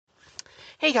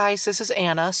Hey guys, this is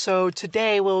Anna. So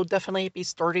today we'll definitely be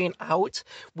starting out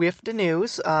with the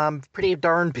news. Pretty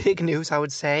darn big news, I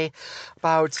would say,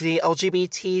 about the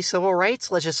LGBT civil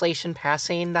rights legislation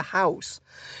passing the House.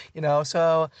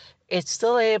 So it's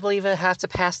still, I believe, it has to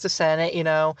pass the Senate,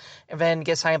 and then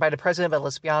get signed by the president. But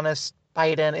let's be honest,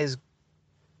 Biden is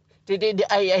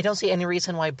I don't see any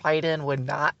reason why Biden would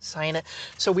not sign it.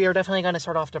 So we are definitely going to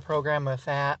start off the program with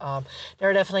that. There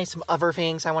are definitely some other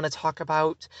things I want to talk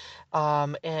about,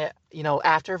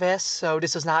 after this. So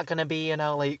this is not going to be,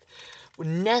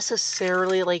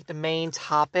 necessarily like the main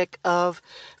topic of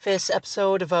this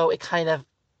episode, though it kind of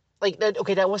like that.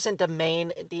 Okay, that wasn't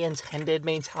the intended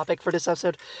main topic for this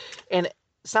episode, and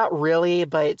it's not really,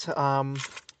 but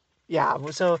yeah.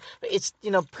 So it's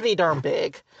pretty darn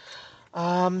big.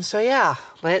 So yeah,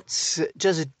 let's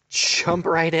just jump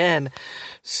right in.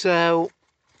 So,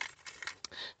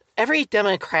 every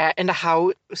Democrat in the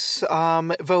House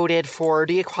voted for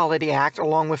the Equality Act,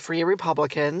 along with 3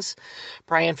 Republicans: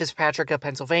 Brian Fitzpatrick of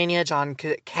Pennsylvania, John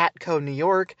Katko, New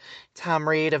York, Tom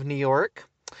Reed of New York.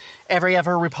 Every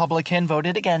other Republican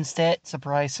voted against it.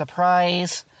 Surprise,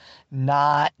 surprise.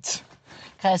 Not.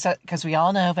 Because we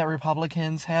all know that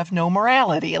Republicans have no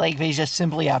morality. Like, they just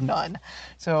simply have none.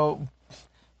 So,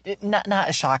 not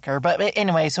a shocker, but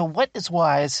anyway, so what this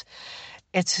was,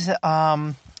 it's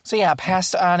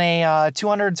passed on a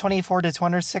 224 to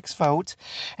 206 vote.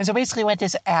 And so basically what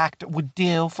this act would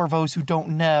do, for those who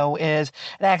don't know, is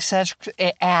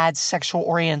it adds sexual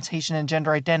orientation and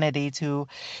gender identity to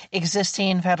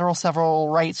existing federal civil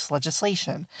rights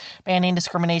legislation, banning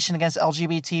discrimination against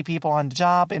LGBT people on the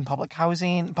job, in public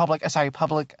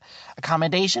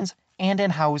accommodations, and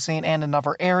in housing and in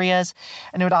other areas.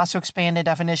 And it would also expand the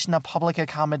definition of public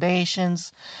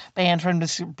accommodations, banned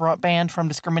from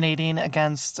discriminating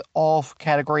against all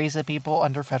categories of people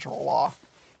under federal law.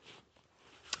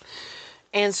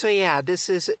 And so yeah, this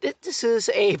is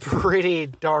a pretty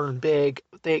darn big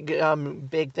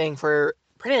thing for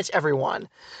pretty much everyone.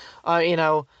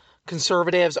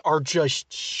 Conservatives are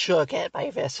just shook at by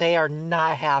this. They are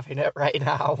not having it right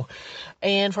now.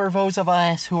 And for those of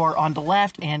us who are on the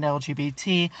left and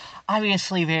LGBT,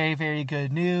 obviously very, very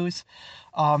good news.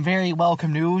 Very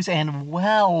welcome news, and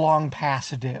long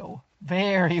past due.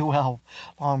 Very well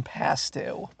long past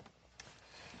due.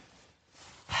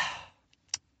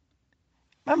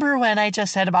 Remember when I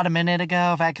just said about a minute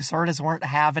ago that conservatives weren't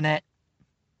having it?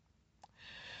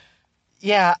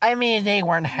 Yeah, I mean, they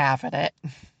weren't having it.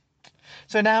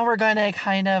 So now we're going to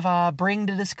kind of bring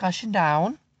the discussion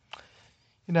down.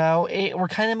 We're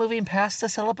kind of moving past the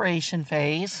celebration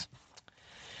phase.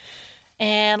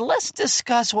 And let's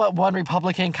discuss what one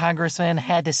Republican congressman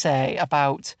had to say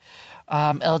about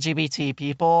LGBT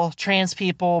people, trans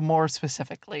people more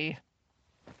specifically.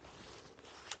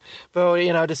 Though,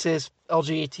 this is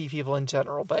LGBT people in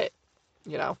general, but,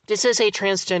 this is a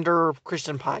transgender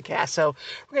Christian podcast, so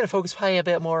we're going to focus probably a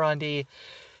bit more on the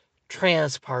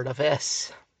trans part of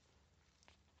this.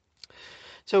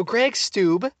 So Greg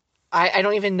Steube, I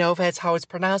don't even know if that's how it's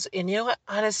pronounced, and you know what,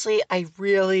 honestly, I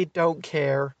really don't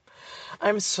care.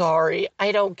 I'm sorry,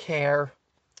 I don't care.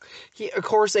 He, of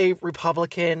course, a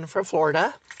Republican from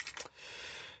Florida.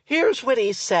 Here's what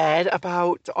he said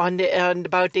about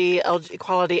the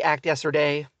Equality Act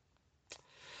yesterday.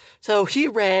 So he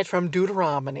read from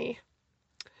Deuteronomy.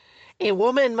 A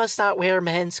woman must not wear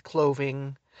men's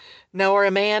clothing, nor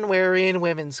a man wearing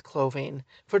women's clothing,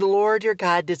 for the Lord your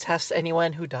God detests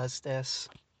anyone who does this.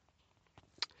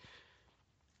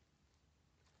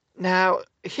 Now,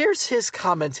 here's his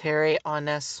commentary on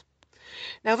this.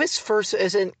 Now, this verse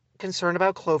isn't concerned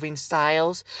about clothing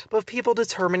styles, but of people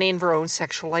determining their own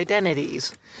sexual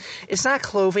identities. It's not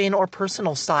clothing or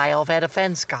personal style that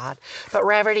offends God, but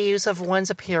rather the use of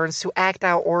one's appearance to act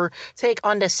out or take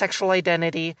on the sexual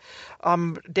identity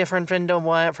different from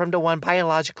the one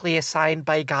biologically assigned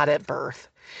by God at birth.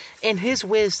 In his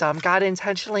wisdom, God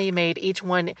intentionally made each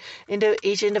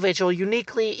individual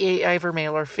uniquely either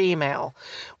male or female.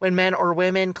 When men or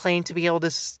women claim to be able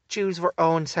to choose their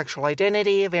own sexual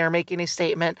identity, they are making a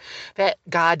statement that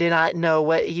God did not know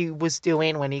what he was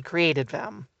doing when he created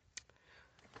them.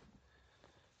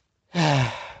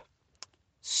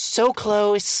 So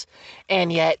close,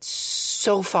 and yet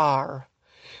so far.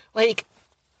 Like,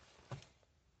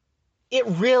 it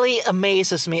really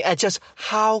amazes me at just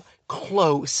how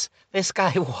close this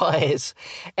guy was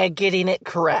at getting it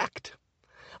correct.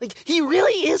 Like, he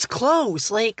really is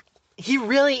close. Like, he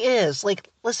really is. Like,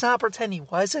 let's not pretend he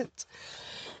wasn't.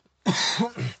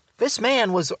 This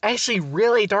man was actually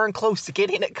really darn close to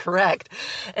getting it correct.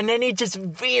 And then he just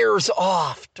veers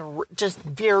off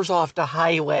the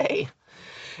highway.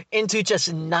 into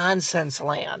just nonsense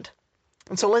land.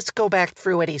 And so let's go back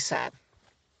through what he said.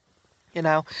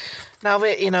 Now,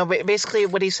 basically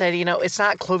what he said, it's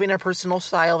not clothing or personal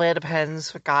style that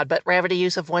depends on God, but rather the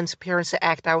use of one's appearance to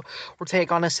act out or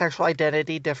take on a sexual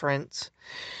identity difference.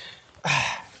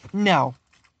 No.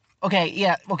 Okay,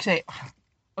 yeah, okay.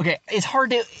 Okay, it's hard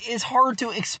to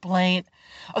explain.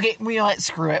 Okay, you know what?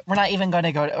 Screw it. We're not even going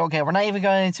to we're not even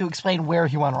going to explain where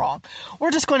he went wrong.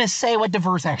 We're just going to say what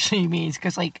diverse actually means,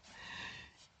 because,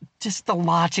 just the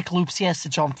logic loops he has to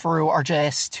jump through are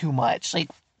just too much.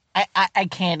 I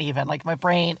can't even. My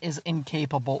brain is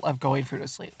incapable of going through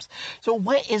those loops. So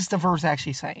what is diverse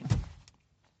actually saying?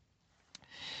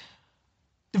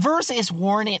 Diverse is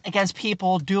warning against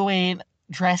people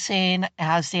dressing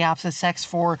as the opposite sex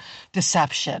for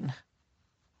deception.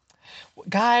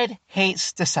 God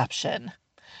hates deception.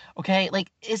 Okay?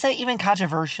 Is that even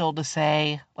controversial to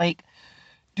say?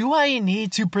 Do I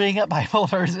need to bring up Bible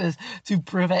verses to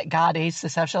prove that God hates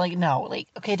deception? No.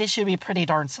 Okay, this should be pretty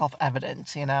darn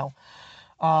self-evident,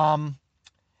 And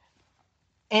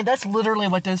that's literally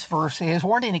what this verse is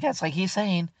warning against. He's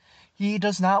saying he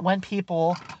does not want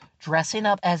people dressing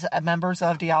up as members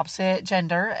of the opposite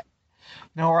gender,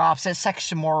 or opposite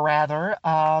sex, more rather,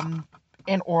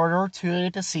 in order to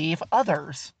deceive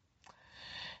others.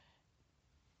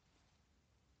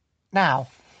 Now,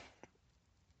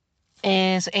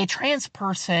 is a trans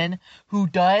person who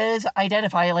does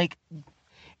identify, it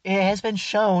has been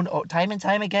shown time and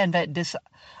time again that this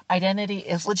identity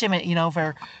is legitimate,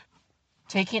 for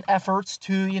taking efforts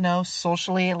to,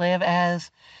 socially live as,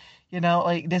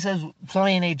 this is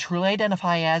something they truly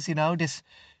identify as, this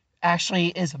actually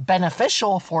is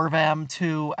beneficial for them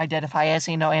to identify as,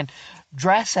 and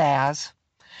dress as,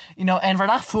 and we're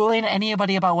not fooling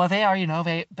anybody about what they are,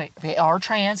 they are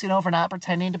trans, we're not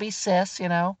pretending to be cis,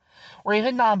 or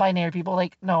even non-binary people,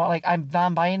 I'm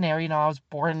non-binary, I was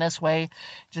born this way,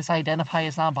 just identify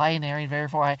as non-binary, and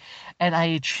therefore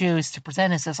I choose to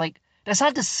present as this, that's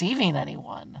not deceiving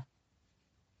anyone.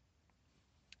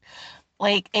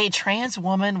 A trans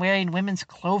woman wearing women's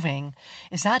clothing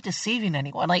is not deceiving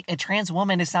anyone. A trans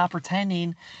woman is not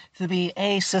pretending to be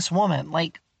a cis woman.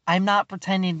 I'm not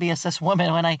pretending to be a cis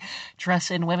woman when I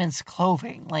dress in women's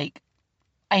clothing.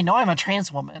 I know I'm a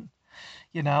trans woman,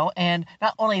 and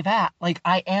not only that,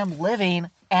 I am living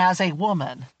as a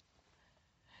woman.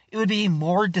 It would be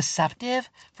more deceptive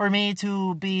for me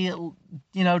to be,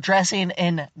 dressing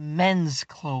in men's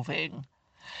clothing.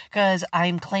 Because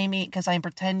I'm pretending, because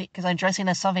I'm dressing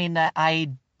as something that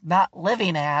I'm not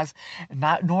living as,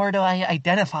 nor do I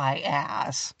identify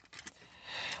as.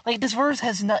 This verse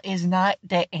is not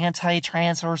the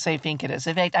anti-trans verse I think it is.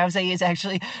 In fact, I would say it's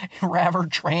actually a rather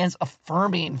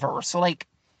trans-affirming verse. So,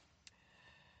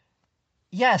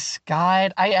 yes,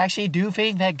 God, I actually do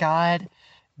think that God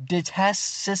detests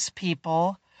cis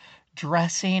people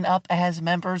dressing up as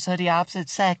members of the opposite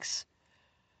sex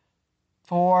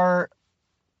for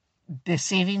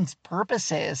deceiving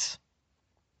purposes,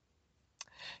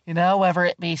 whether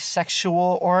it be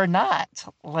sexual or not.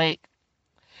 But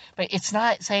it's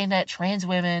not saying that trans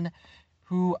women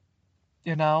who,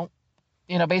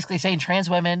 basically saying trans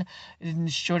women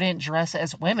shouldn't dress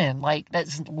as women.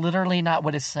 That's literally not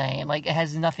what it's saying. It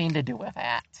has nothing to do with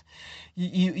that.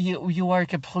 You are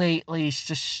completely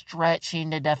just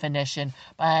stretching the definition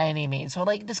by any means. So,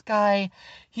 this guy,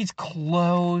 he's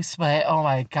close, but oh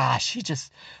my gosh, he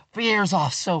just veers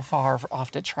off so far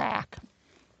off the track.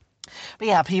 But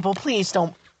yeah, people, please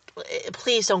don't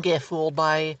get fooled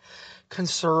by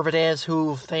conservatives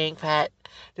who think that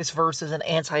this verse is an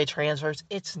anti-trans verse.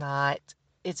 It's not.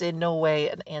 It's in no way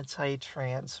an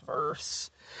anti-trans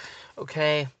verse.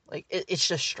 Okay? It's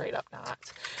just straight up not.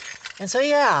 And so,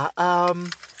 yeah,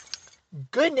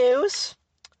 good news.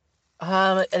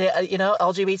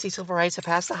 LGBT civil rights have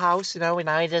passed the House, and now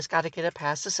we just got to get it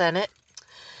past the Senate.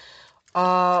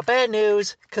 Bad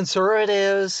news,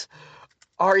 conservatives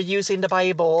are using the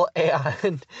Bible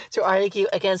and to argue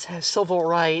against civil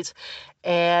rights,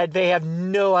 and they have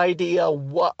no idea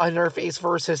what on earth these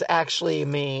verses actually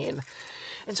mean.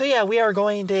 And so, yeah, we are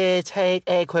going to take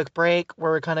a quick break.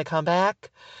 We're going to come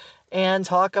back and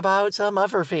talk about some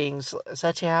other things,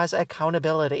 such as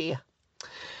accountability.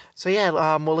 So, yeah,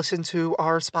 we'll listen to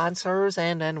our sponsors,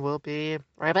 and then we'll be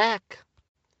right back.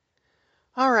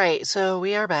 All right, so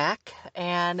we are back,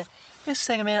 and this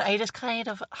segment, I just kind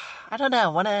of,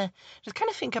 want to just kind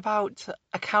of think about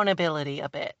accountability a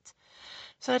bit.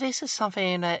 So this is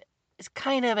something that is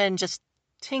kind of been just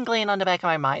tingling on the back of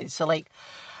my mind. So, I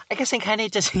guess I'm kind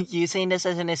of just using this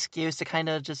as an excuse to kind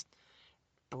of just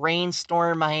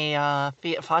brainstorm my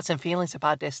thoughts and feelings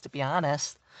about this, to be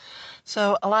honest.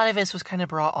 So a lot of this was kind of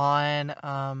brought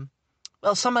on.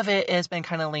 Well, some of it has been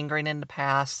kind of lingering in the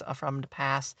past, from the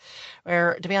past,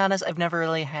 where, to be honest, I've never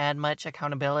really had much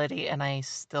accountability, and I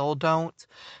still don't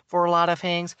for a lot of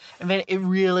things. And then it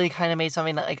really kind of made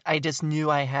something that, like, I just knew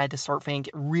I had to start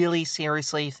really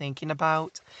seriously thinking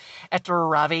about after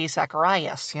Ravi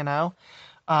Zacharias,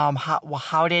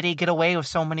 how did he get away with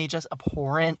so many just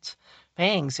abhorrent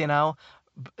things,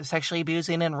 sexually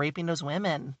abusing and raping those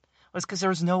women? It was because there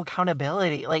was no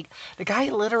accountability. Like, the guy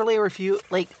literally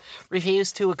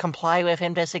refused to comply with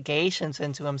investigations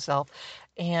into himself,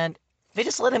 and they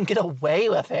just let him get away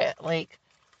with it. Like,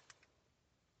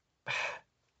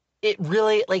 it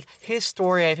really, like, his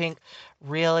story, I think,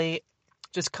 really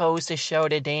just goes to show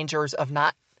the dangers of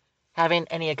not having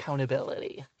any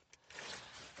accountability.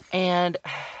 And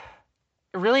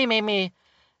it really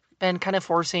been kind of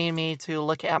forcing me to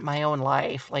look at my own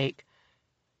life. Like,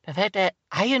 the fact that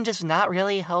I am just not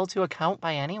really held to account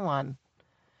by anyone.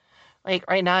 Like,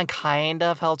 right now I'm kind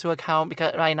of held to account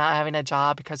because by not having a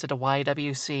job because of the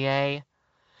YWCA.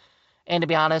 And to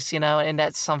be honest, and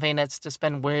that's something that's just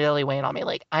been really weighing on me.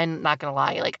 Like, I'm not gonna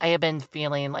lie, like, I have been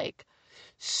feeling like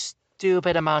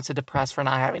stupid amounts of depressed for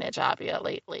not having a job yet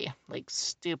lately. Like,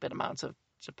 stupid amounts of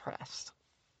depressed.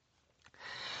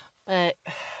 But,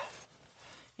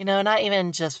 not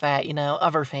even just that,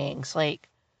 other things, like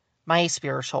my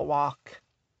spiritual walk.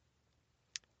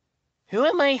 Who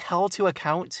am I held to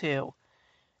account to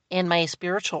in my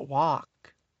spiritual walk?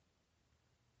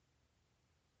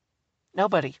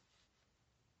 Nobody.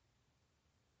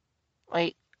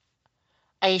 Like,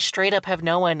 I straight up have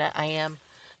no one that I am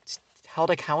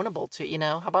held accountable to,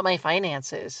 How about my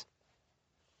finances?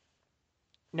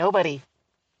 Nobody.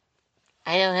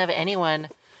 I don't have anyone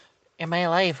in my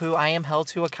life who I am held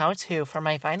to account to for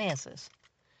my finances.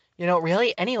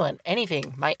 Really anyone,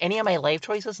 anything. Any of my life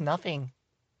choices, nothing.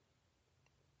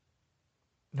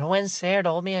 No one's there to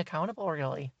hold me accountable,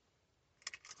 really.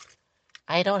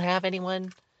 I don't have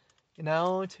anyone,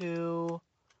 to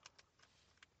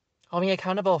hold me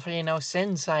accountable for,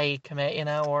 sins I commit,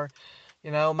 or,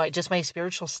 my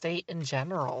spiritual state in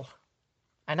general.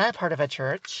 I'm not part of a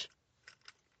church.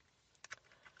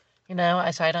 So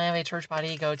I don't have a church body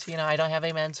to go to, I don't have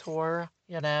a mentor,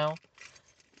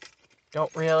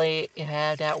 Don't really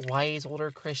have that wise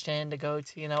older Christian to go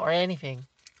to, or anything.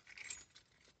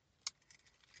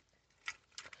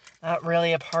 Not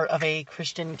really a part of a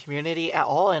Christian community at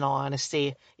all, in all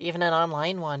honesty, even an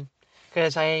online one,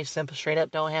 because I simply straight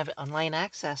up don't have online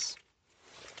access.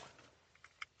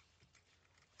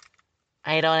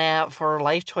 I don't have for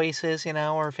life choices,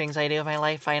 or things I do with my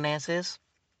life finances.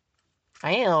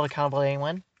 I ain't held accountable to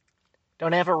anyone.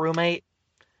 Don't have a roommate.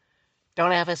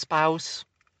 Don't have a spouse.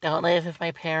 Don't live with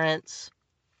my parents.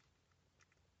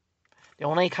 The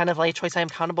only kind of life choice I'm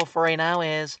accountable for right now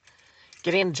is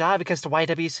getting a job because the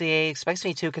YWCA expects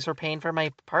me to because we're paying for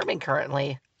my apartment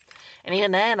currently. And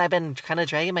even then, I've been kind of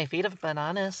dragging my feet, if I've been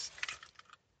honest.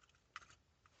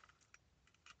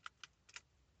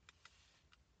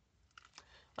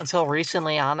 Until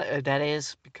recently, that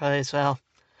is, because, well,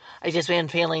 I just been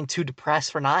feeling too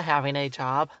depressed for not having a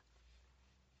job.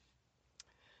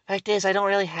 Fact is, I don't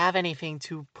really have anything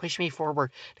to push me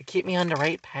forward, to keep me on the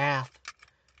right path,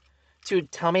 to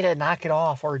tell me to knock it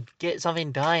off or get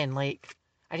something done. Like,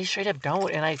 I just straight up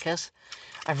don't, and I guess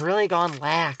I've really gone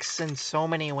lax in so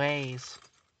many ways.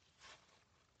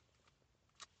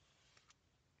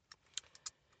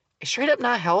 It's straight up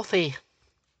not healthy.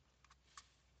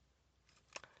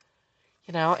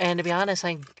 And to be honest,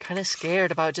 I'm kind of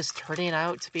scared about just turning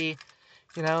out to be,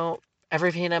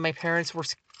 everything that my parents were,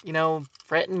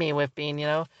 threatening me with being,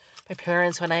 My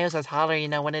parents, when I was a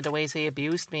toddler, one of the ways they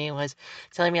abused me was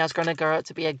telling me I was going to grow up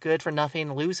to be a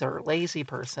good-for-nothing loser, lazy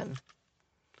person.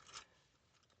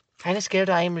 Kind of scared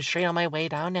I am straight on my way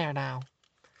down there now.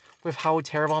 With how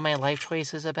terrible my life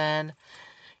choices have been,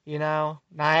 not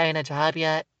having a job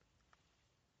yet.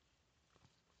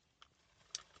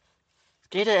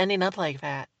 Scared of ending up like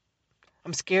that.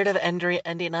 I'm scared of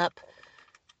ending up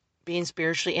being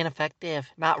spiritually ineffective,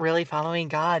 not really following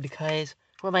God, because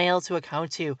who am I able to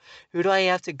account to? Who do I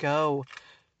have to go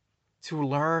to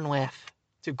learn with,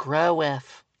 to grow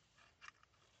with?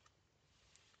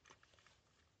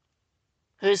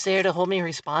 Who's there to hold me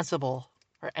responsible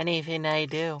for anything that I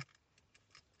do?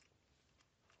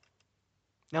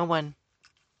 No one.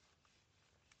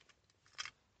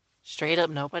 Straight up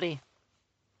nobody.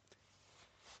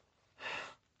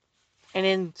 And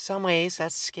in some ways,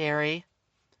 that's scary.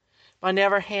 But on the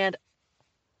other hand,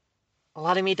 a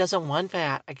lot of me doesn't want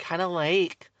that. I kind of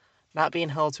like not being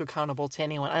held to accountable to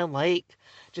anyone. I like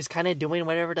just kind of doing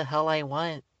whatever the hell I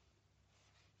want.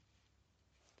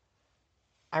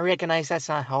 I recognize that's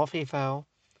not healthy, though.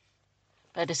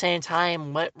 But at the same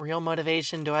time, what real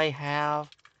motivation do I have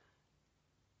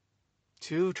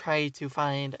to try to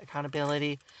find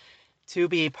accountability, to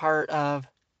be part of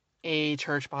a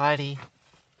church body,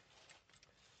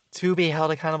 to be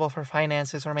held accountable for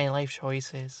finances or my life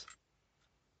choices?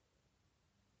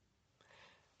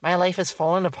 My life has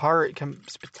fallen apart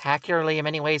spectacularly in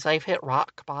many ways. I've hit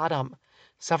rock bottom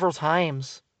several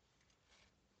times.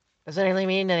 Doesn't really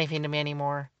mean anything to me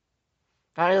anymore.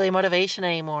 Not really motivation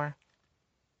anymore.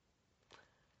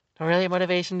 Don't really have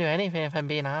motivation to do anything, if I'm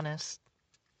being honest.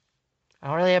 I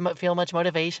don't really feel much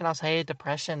motivation outside of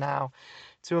depression now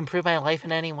to improve my life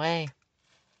in any way.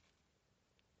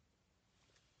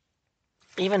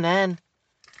 Even then,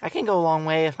 I can go a long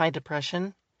way with my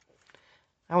depression.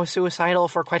 I was suicidal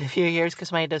for quite a few years because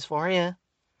of my dysphoria.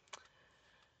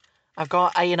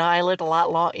 I lived a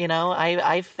lot long,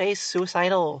 I've faced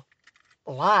suicidal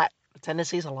a lot,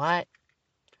 tendencies a lot.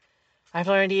 I've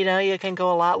learned, you can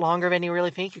go a lot longer than you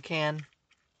really think you can.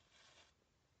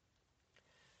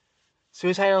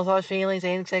 Suicidal thoughts, feelings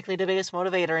ain't exactly the biggest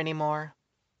motivator anymore.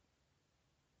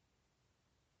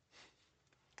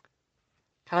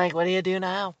 Kind of like, what do you do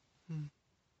now?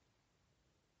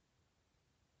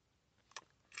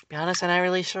 Be honest, I'm not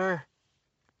really sure.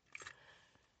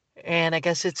 And I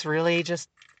guess it's really just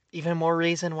even more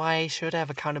reason why I should have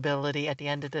accountability at the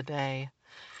end of the day.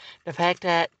 The fact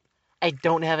that I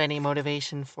don't have any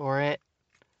motivation for it.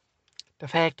 The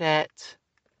fact that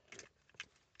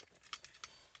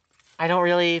I don't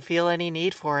really feel any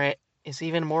need for it is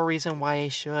even more reason why I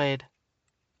should.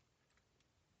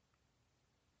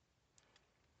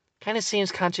 Kind of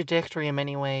seems contradictory in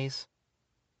many ways.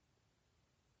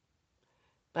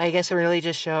 But I guess it really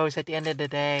just shows at the end of the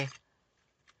day,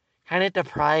 kind of the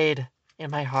pride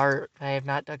in my heart that I have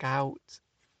not dug out.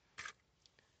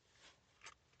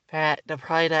 That the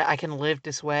pride that I can live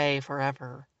this way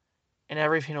forever and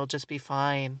everything will just be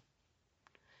fine.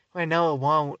 I know it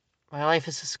won't. My life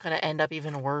is just going to end up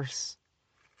even worse.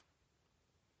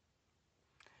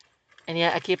 And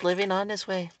yet I keep living on this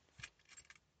way.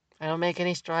 I don't make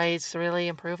any strides to really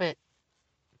improve it.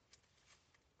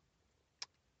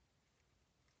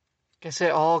 Guess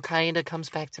it all kind of comes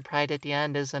back to pride at the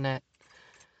end, isn't it?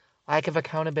 Lack of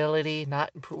accountability, not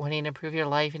wanting to improve your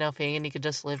life, thinking you could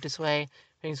just live this way,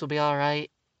 things will be alright.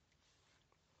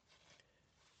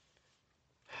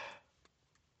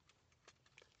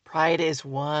 Pride is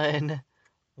one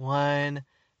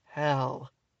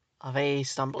hell of a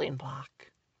stumbling block.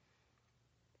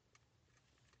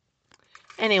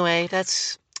 Anyway,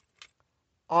 that's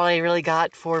all I really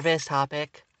got for this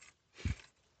topic.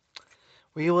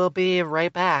 We will be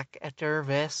right back after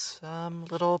this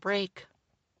little break.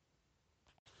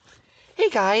 Hey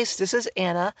guys, this is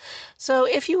Anna. So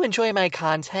if you enjoy my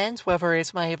content, whether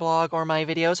it's my blog or my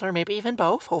videos, or maybe even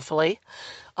both, hopefully,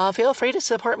 feel free to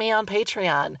support me on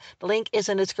Patreon. The link is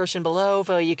in the description below,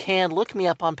 though you can look me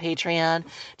up on Patreon,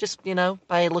 just,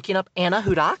 by looking up Anna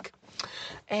Hudak.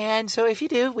 And so if you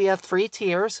do, we have 3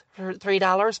 tiers for $3,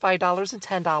 $5, and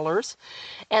 $10.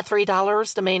 At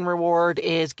 $3, the main reward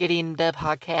is getting the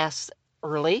podcast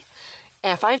early.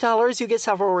 At $5, you get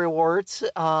several rewards,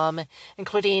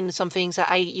 including some things that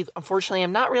I unfortunately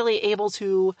am not really able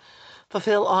to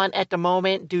fulfill on at the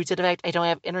moment due to the fact I don't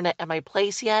have internet at my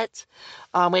place yet,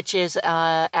 which is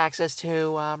access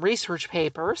to research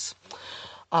papers.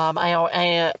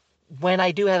 When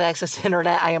I do have access to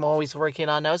internet, I am always working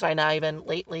on those. I now even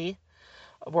lately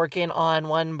working on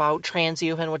one about trans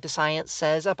youth and what the science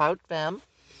says about them.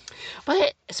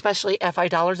 But especially at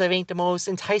 $5, I think the most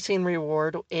enticing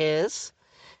reward is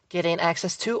getting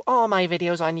access to all my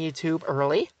videos on YouTube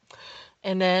early.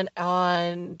 And then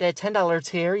on the $10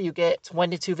 tier, you get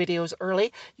 1 to 2 videos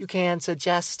early. You can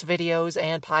suggest videos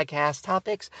and podcast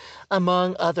topics,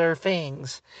 among other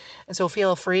things. And so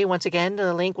feel free, once again,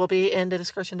 the link will be in the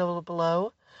description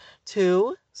below,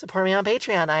 to support me on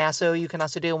Patreon. You can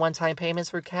also do one-time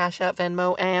payments through Cash App,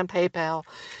 Venmo, and PayPal,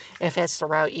 if that's the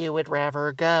route you would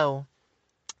rather go.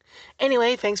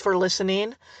 Anyway, thanks for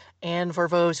listening. And for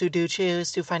those who do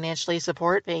choose to financially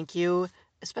support, thank you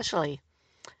especially.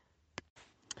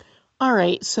 All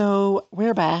right, so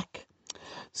we're back.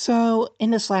 So in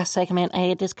this last segment,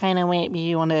 I just kind of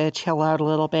maybe want to chill out a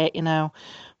little bit,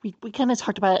 We kind of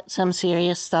talked about some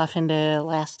serious stuff in the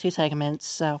last 2 segments,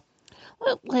 so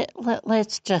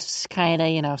let's just kind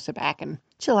of, sit back and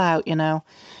chill out,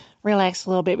 relax a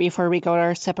little bit before we go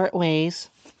our separate ways.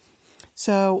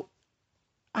 So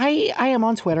I am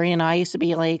on Twitter, I used to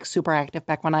be like super active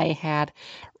back when I had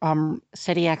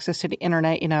steady access to the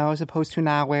internet, as opposed to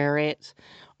now where it's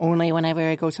only whenever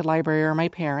I go to the library or my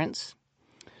parents.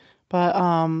 But,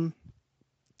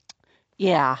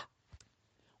 yeah.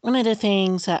 One of the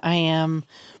things that I am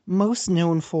most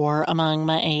known for among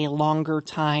my longer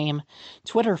time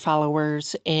Twitter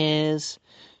followers is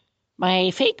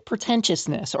my fake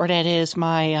pretentiousness, or that is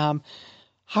my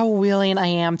how willing I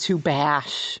am to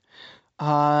bash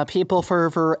people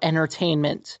for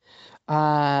entertainment.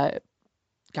 Gosh,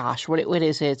 what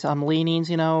is it?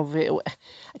 Leanings,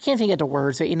 I can't think of the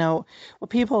words, but what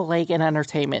people like in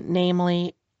entertainment,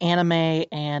 namely anime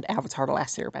and Avatar: The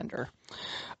Last Airbender.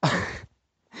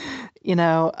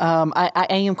 I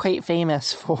am quite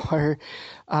famous for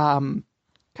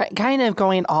kind of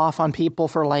going off on people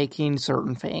for liking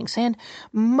certain things. And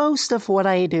most of what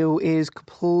I do is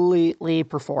completely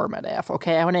performative.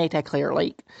 Okay, I want to make that clear.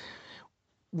 Like,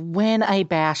 when I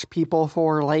bash people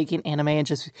for liking anime and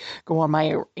just go on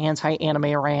my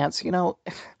anti-anime rants,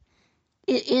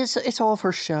 it's all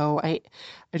for show. I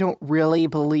don't really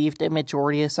believe the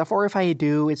majority of stuff, or if I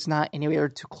do, it's not anywhere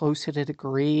too close to the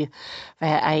degree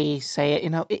that I say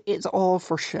it. It's all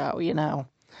for show.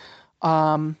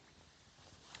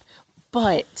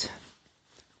 But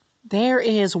there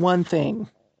is one thing.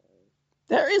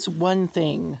 There is one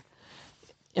thing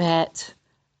that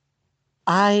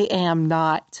I am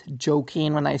not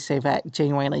joking when I say that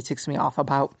genuinely ticks me off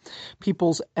about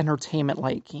people's entertainment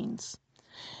likings.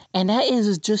 And that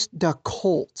is just the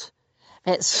cult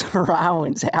that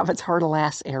surrounds Avatar: The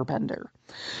Last Airbender.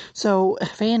 So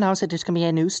they announced that there's going to be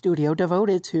a new studio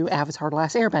devoted to Avatar: The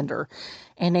Last Airbender.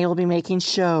 And they will be making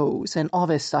shows and all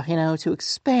this stuff, to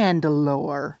expand the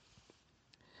lore.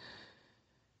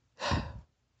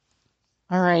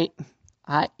 All right.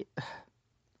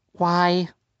 Why?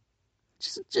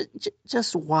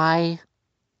 Just why?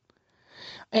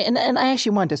 And I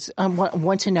actually want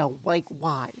to know, like,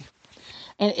 why?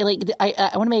 And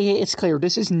I want to make it clear,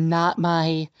 this is not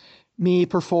me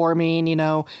performing,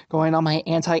 going on my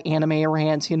anti-anime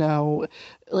rants,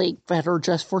 that are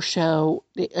just for show.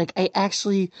 Like, I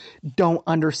actually don't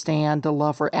understand the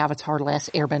love for Avatar: The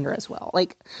Last Airbender as well.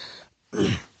 Like,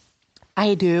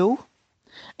 I do.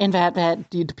 And that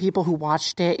the people who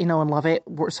watched it, and love it,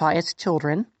 saw it as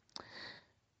children.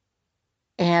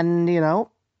 And,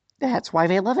 that's why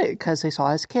they love it, because they saw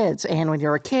it as kids. And when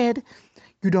you're a kid,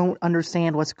 you don't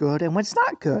understand what's good and what's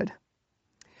not good.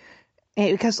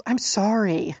 And because I'm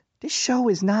sorry, this show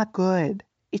is not good.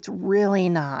 It's really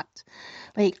not.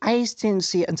 Like, I just didn't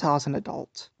see it until I was an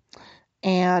adult.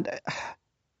 And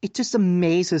it just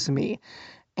amazes me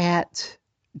at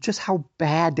just how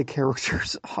bad the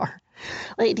characters are.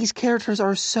 Like, these characters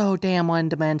are so damn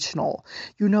one-dimensional.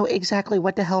 You know exactly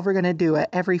what the hell they're gonna do at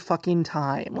every fucking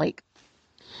time. Like,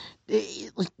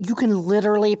 you can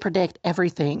literally predict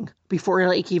everything before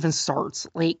it even starts.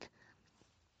 Like,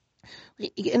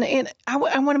 and I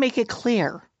want to make it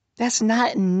clear, that's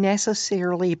not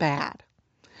necessarily bad.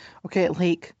 Okay,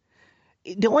 like,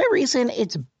 the only reason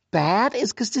it's bad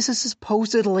is because this is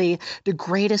supposedly the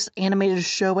greatest animated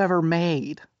show ever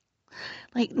made.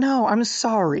 Like, no, I'm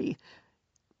sorry.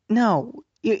 No.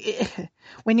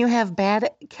 When you have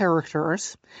bad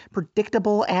characters,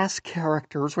 predictable ass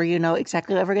characters where you know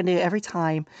exactly what they're going to do every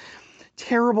time,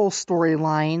 terrible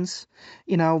storylines,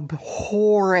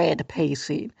 horrid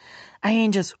pacing. I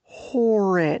mean, just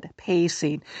horrid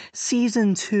pacing.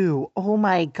 Season 2, oh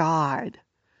my god.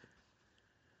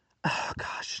 Oh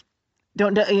gosh.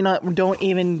 Don't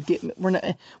even get.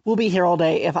 We'll be here all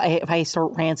day if I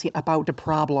start ranting about the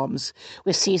problems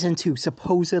with season 2,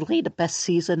 supposedly the best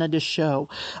season of the show,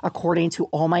 according to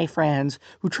all my friends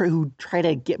who try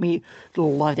to get me to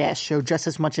love that show just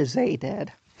as much as they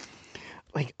did.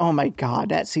 Like, oh my god,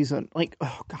 that season. Like,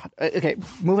 oh god. Okay,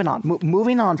 moving on.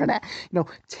 Moving on from that.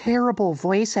 Terrible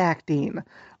voice acting.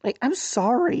 Like, I'm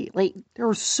sorry. Like, there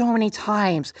were so many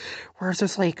times where it's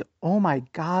just like, oh my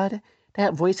god.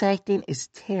 That voice acting is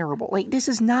terrible. Like, this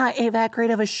is not that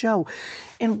great of a show.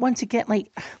 And once again,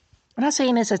 like, I'm not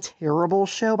saying it's a terrible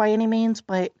show by any means,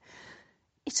 but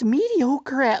it's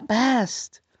mediocre at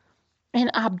best. And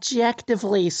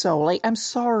objectively so. Like, I'm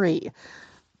sorry.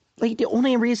 Like, the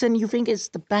only reason you think it's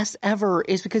the best ever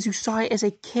is because you saw it as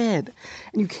a kid.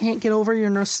 And you can't get over your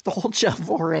nostalgia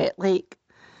for it. Like,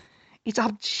 it's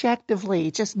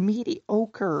objectively just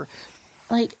mediocre.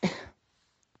 Like,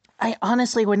 I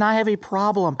honestly would not have a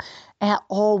problem at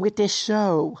all with this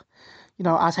show.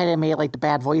 Outside of me, like the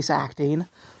bad voice acting,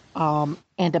 and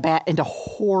the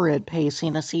horrid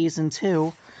pacing of season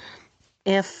 2,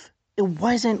 if it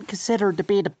wasn't considered to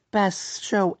be the best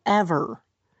show ever.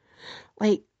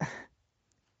 Like,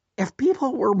 if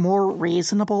people were more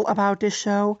reasonable about this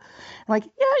show, like,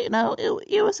 yeah,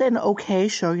 it was an okay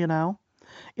show,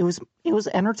 It was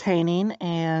entertaining,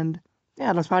 and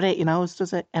Yeah, that's about it. It's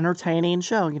just an entertaining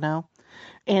show.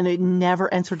 And it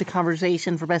never entered the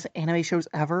conversation for best anime shows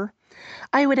ever.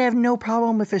 I would have no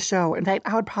problem with the show. In fact,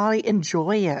 I would probably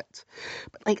enjoy it.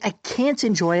 But like, I can't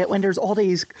enjoy it when there's all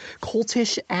these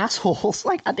cultish assholes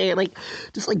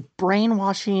just like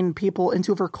brainwashing people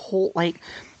into their cult, like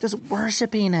just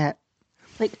worshiping it.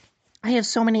 Like, I have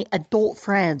so many adult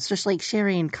friends just like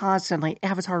sharing constantly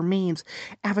Avatar memes,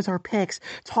 Avatar pics,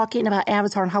 talking about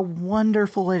Avatar and how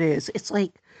wonderful it is. It's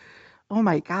like, oh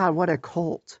my god, what a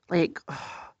cult! Like,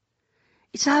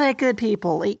 it's not that good,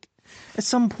 people. Like, at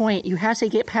some point, you have to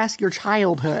get past your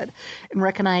childhood and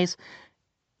recognize,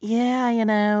 yeah,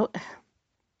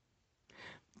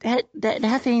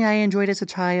 that thing I enjoyed as a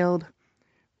child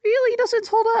really doesn't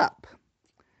hold up.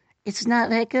 It's not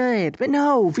that good. But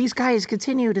no, these guys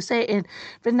continue to say it,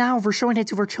 but now we're showing it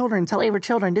to our children, telling our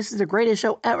children this is the greatest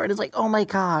show ever. And it's like, oh my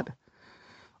god.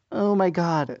 Oh my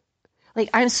god. Like,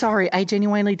 I'm sorry, I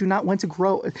genuinely do not want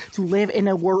to live in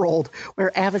a world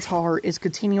where Avatar is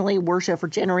continually worshipped for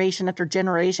generation after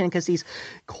generation because these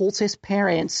cultist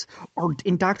parents are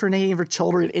indoctrinating their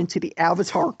children into the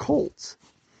Avatar cult.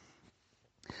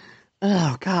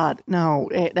 Oh god, no,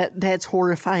 that's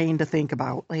horrifying to think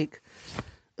about. Like,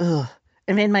 ugh.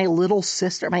 And then my little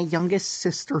sister, my youngest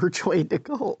sister, joined the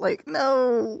cult. Like,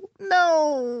 no,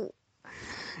 no.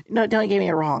 No, don't get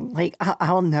me wrong. Like,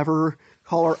 I'll never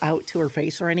call her out to her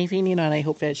face or anything, and I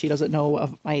hope that she doesn't know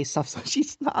of my stuff, so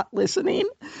she's not listening.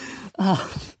 Uh,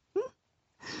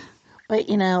 but,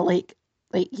 I'm not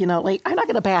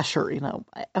going to bash her, I want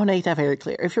to make that very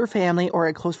clear. If you're family or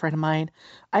a close friend of mine,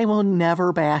 I will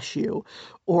never bash you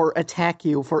or attack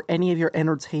you for any of your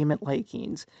entertainment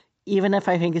likings, even if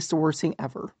I think it's the worst thing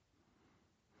ever.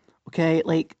 Okay?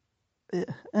 Like,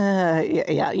 yeah,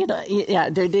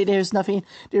 there's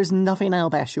nothing I'll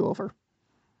bash you over.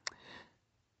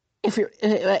 If you're,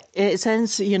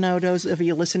 since, those of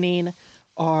you listening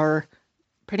are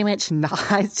pretty much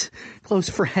not close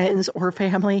friends or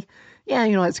family, yeah,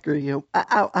 what, screw you.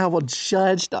 I will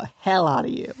judge the hell out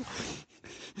of you.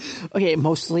 Okay,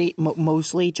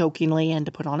 mostly jokingly and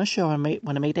to put on a show, I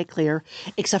want to make that clear,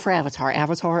 except for Avatar.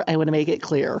 Avatar, I want to make it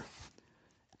clear.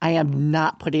 I am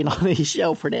not putting on a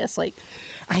show for this. Like,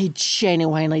 I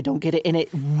genuinely don't get it. And it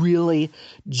really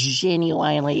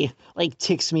genuinely, like,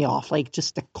 ticks me off. Like,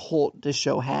 just the cult this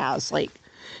show has. Like,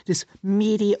 this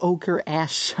mediocre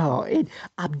ass show. It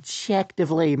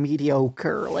objectively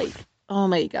mediocre. Like, oh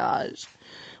my gosh.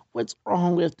 What's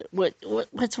wrong with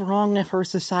what's wrong with her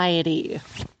society?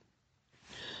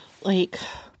 Like,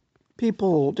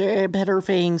 people, there are better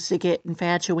things to get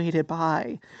infatuated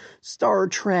by. Star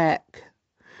Trek.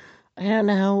 I don't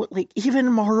know, like,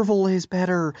 even Marvel is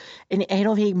better, and I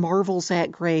don't think Marvel's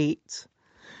that great.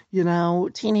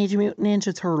 Teenage Mutant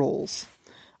Ninja Turtles.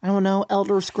 I don't know,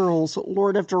 Elder Scrolls,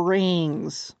 Lord of the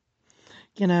Rings.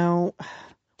 When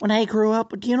I grew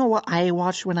up, do you know what I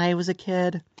watched when I was a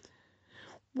kid?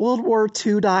 World War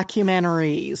II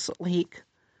documentaries. Like,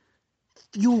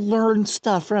 you learn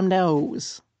stuff from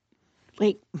those.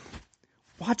 Like,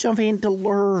 watch something to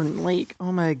learn. Like,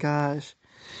 oh my gosh.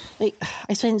 Like,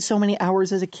 I spent so many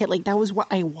hours as a kid. Like, that was what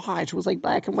I watched. Was like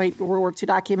black and white World War II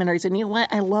documentaries. And you know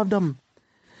what? I loved them.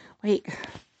 Like,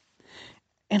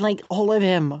 and like all of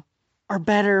them are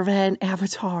better than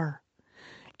Avatar.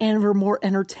 And they're more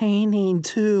entertaining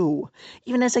too.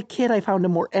 Even as a kid, I found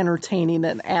them more entertaining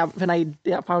than I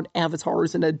found Avatar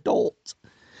as an adult.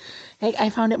 Like,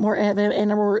 I found it more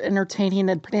entertaining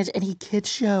than pretty much any kid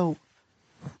show.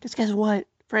 Because guess what?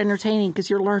 For entertaining,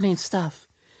 because you're learning stuff.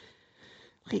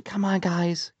 Like, come on,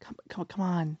 guys. Come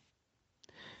on.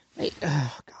 Like,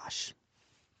 oh, gosh.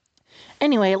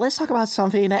 Anyway, let's talk about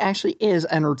something that actually is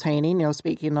entertaining.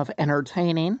 Speaking of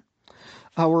entertaining,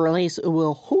 or at least it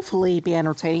will hopefully be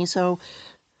entertaining. So,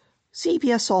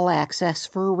 CBS All Access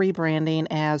for rebranding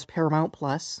as Paramount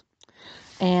Plus.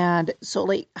 And so,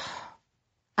 like,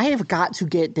 I have got to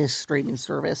get this streaming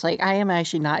service. Like, I am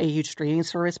actually not a huge streaming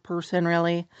service person,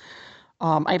 really.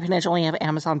 I potentially have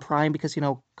Amazon Prime because,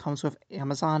 comes with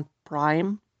Amazon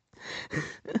Prime.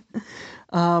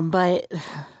 But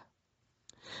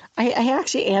I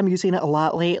actually am using it a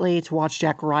lot lately to watch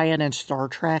Jack Ryan and Star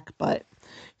Trek, but,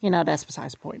 that's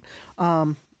besides the point.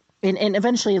 And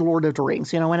eventually Lord of the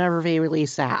Rings, whenever they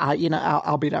release that,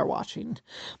 I'll be there watching.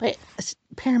 But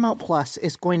Paramount Plus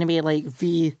is going to be, like,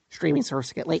 the streaming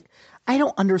service. Like, I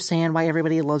don't understand why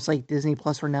everybody loves, like, Disney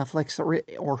Plus or Netflix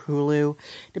or Hulu,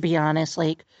 to be honest.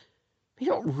 Like, they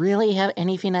don't really have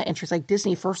anything that interests, like,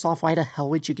 Disney. First off, why the hell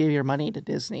would you give your money to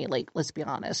Disney? Like, let's be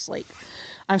honest. Like,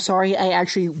 I'm sorry, I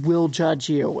actually will judge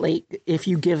you, like, if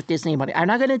you give Disney money. I'm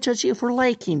not going to judge you for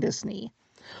liking Disney.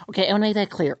 Okay, I want to make that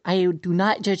clear. I do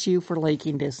not judge you for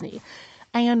liking Disney.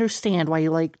 I understand why you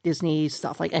like Disney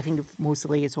stuff. Like, I think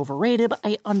mostly it's overrated, but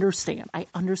I understand. I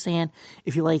understand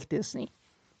if you like Disney.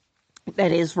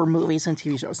 That is for movies and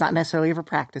TV shows, not necessarily for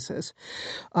practices.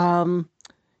 But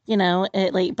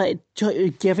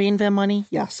giving them money,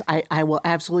 yes, I will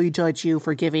absolutely judge you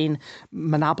for giving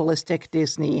monopolistic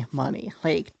Disney money.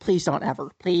 Like, please don't ever.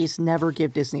 Please never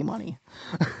give Disney money.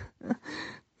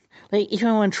 Like,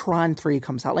 even when Tron 3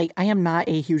 comes out, like, I am not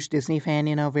a huge Disney fan,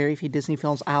 very few Disney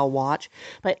films I'll watch,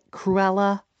 but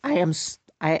Cruella, I am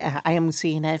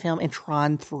seeing that film, and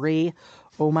Tron 3,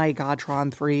 oh my god, Tron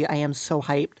 3, I am so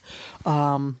hyped.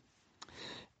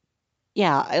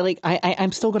 Yeah,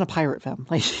 I'm still gonna pirate them,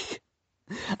 like,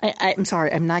 I'm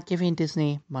sorry, I'm not giving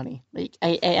Disney money, like,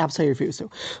 I absolutely refuse to,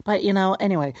 but,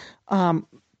 anyway, even,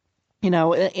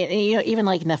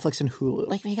 like, Netflix and Hulu,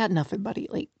 like, they got nothing, buddy,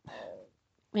 like,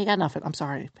 we got nothing. I'm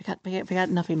sorry. We got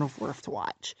nothing worth to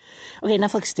watch. Okay,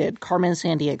 Netflix did. Carmen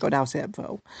Sandiego, that was the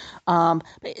info. But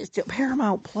it's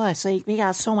Paramount Plus, like, we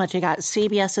got so much. We got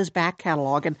CBS's back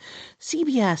catalog, and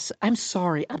CBS, I'm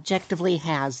sorry, objectively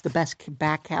has the best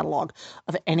back catalog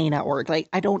of any network. Like,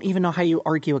 I don't even know how you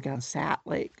argue against that.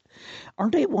 Like,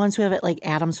 aren't they ones who have it, like,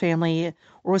 Addams Family,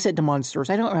 or was it The Munsters?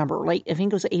 I don't remember. Like, I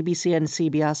think it was ABC and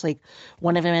CBS. Like,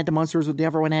 one of them had The Munsters, the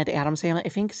other one had Addams Family. I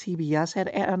think CBS had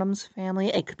Addams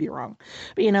Family. I could be wrong.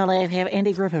 But, like, they have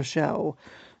Andy Griffith Show.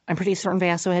 I'm pretty certain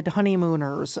they also had The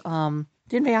Honeymooners.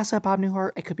 Didn't they also have Bob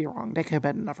Newhart? I could be wrong. That could have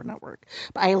been another network.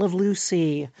 But I Love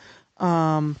Lucy.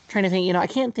 Trying to think, I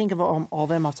can't think of all of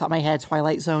them off the top of my head.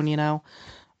 Twilight Zone,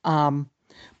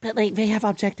 But, like, they have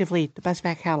objectively the best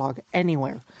back catalog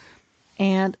anywhere.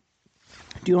 And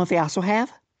do you know what they also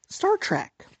have? Star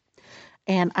Trek.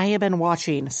 And I have been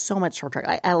watching so much Star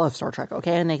Trek. I love Star Trek,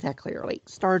 okay? I make that clear. Like,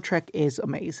 Star Trek is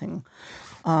amazing.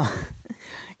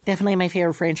 Definitely my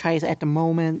favorite franchise at the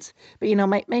moment. But,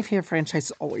 my favorite franchise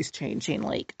is always changing.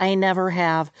 Like, I never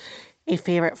have a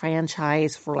favorite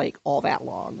franchise for, like, all that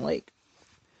long. Like,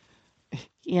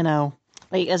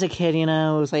 like, as a kid, it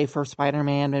was, like, first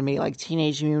Spider-Man, then maybe, like,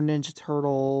 Teenage Mutant Ninja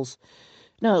Turtles.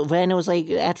 No, then it was like,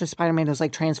 after Spider-Man, it was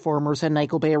like Transformers and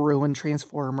Michael Bay ruined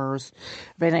Transformers.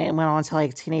 Then it went on to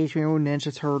like Teenage Mutant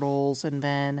Ninja Turtles, and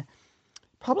then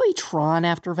probably Tron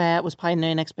after that was probably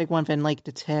the next big one, then like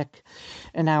The Tick,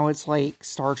 and now it's like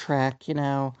Star Trek,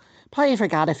 Probably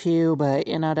forgot a few, but,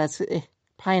 that's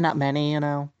probably not many,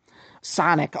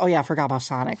 Sonic, oh yeah, I forgot about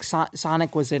Sonic.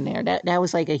 Sonic was in there. That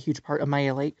was like a huge part of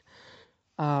my, like,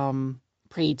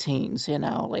 pre-teens,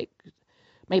 like,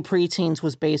 my preteens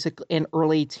was basically, in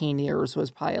early teen years,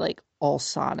 was probably like all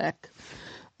Sonic.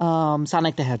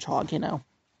 Sonic the Hedgehog, But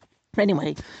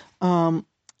anyway, where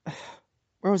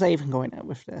was I even going at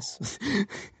with this?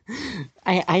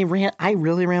 I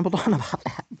really rambled on about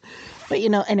that. But,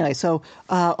 anyway, so,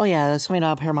 oh yeah, that's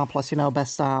Paramount Plus,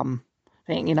 best,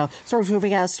 thing, sort of we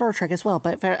got Star Trek as well,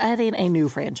 but for adding a new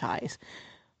franchise.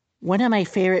 One of my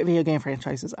favorite video game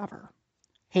franchises ever.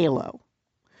 Halo.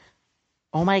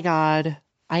 Oh my god.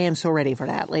 I am so ready for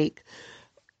that. Like,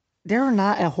 there are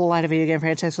not a whole lot of video game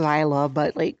franchises I love,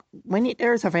 but, like, when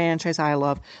there's a franchise I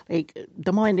love, like,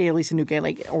 the moment they release a new game,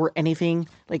 like, or anything,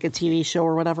 like a TV show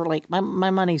or whatever, like, my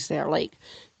money's there. Like,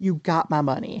 you got my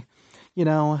money.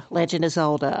 Legend of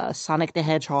Zelda, Sonic the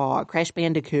Hedgehog, Crash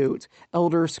Bandicoot,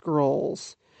 Elder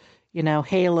Scrolls,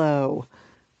 Halo.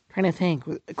 Trying to think.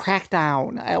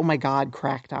 Crackdown. Oh my god,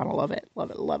 Crackdown. I love it.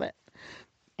 Love it. Love it.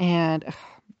 And...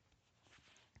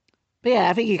 But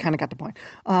yeah, I think you kind of got the point.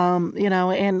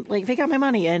 And like they got my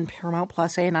money, and Paramount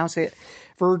Plus, they announced it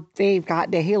they've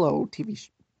got the Halo TV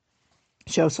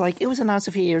show. So like it was announced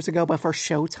a few years ago, but for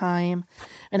Showtime,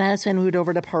 and that's been moved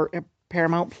over to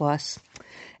Paramount Plus,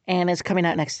 and it's coming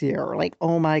out next year. Like,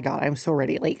 oh my god, I'm so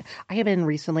ready. Like, I have been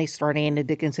recently starting to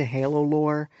dig into Halo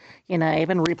lore. I've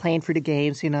been replaying through the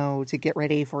games, to get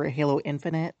ready for Halo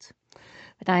Infinite.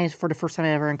 But now, for the first time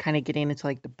ever, I'm kind of getting into,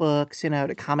 like, the books,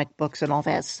 the comic books and all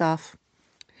that stuff.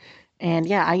 And,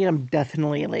 yeah, I am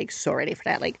definitely, like, so ready for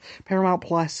that. Like, Paramount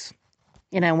Plus,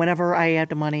 whenever I have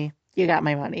the money, you got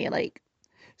my money. Like,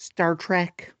 Star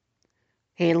Trek,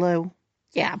 Halo,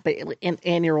 yeah, but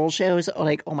in your old shows,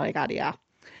 like, oh my god, yeah.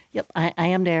 Yep, I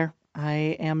am there.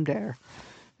 I am there.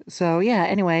 So, yeah,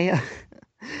 anyway...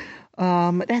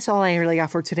 That's all I really got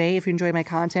for today. If you enjoy my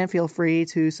content, feel free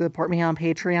to support me on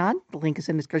Patreon. The link is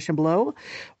in the description below,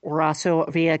 or also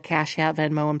via Cash App,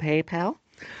 Venmo, and PayPal.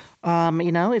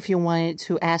 If you want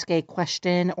to ask a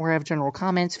question or have general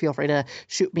comments, feel free to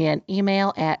shoot me an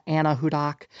email at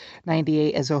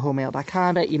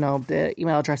annahudock98@zohomail.com. But, the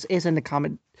email address is in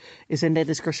the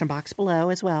description box below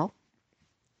as well.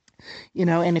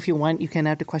 And if you want, you can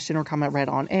have the question or comment read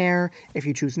on air. If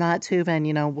you choose not to, then,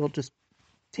 we'll just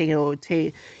I'll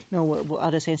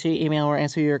just answer your email or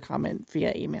answer your comment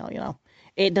via email.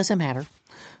 It doesn't matter.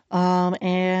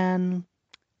 And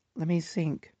let me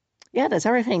think. Yeah, that's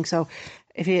everything. So,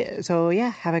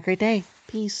 yeah, have a great day.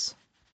 Peace.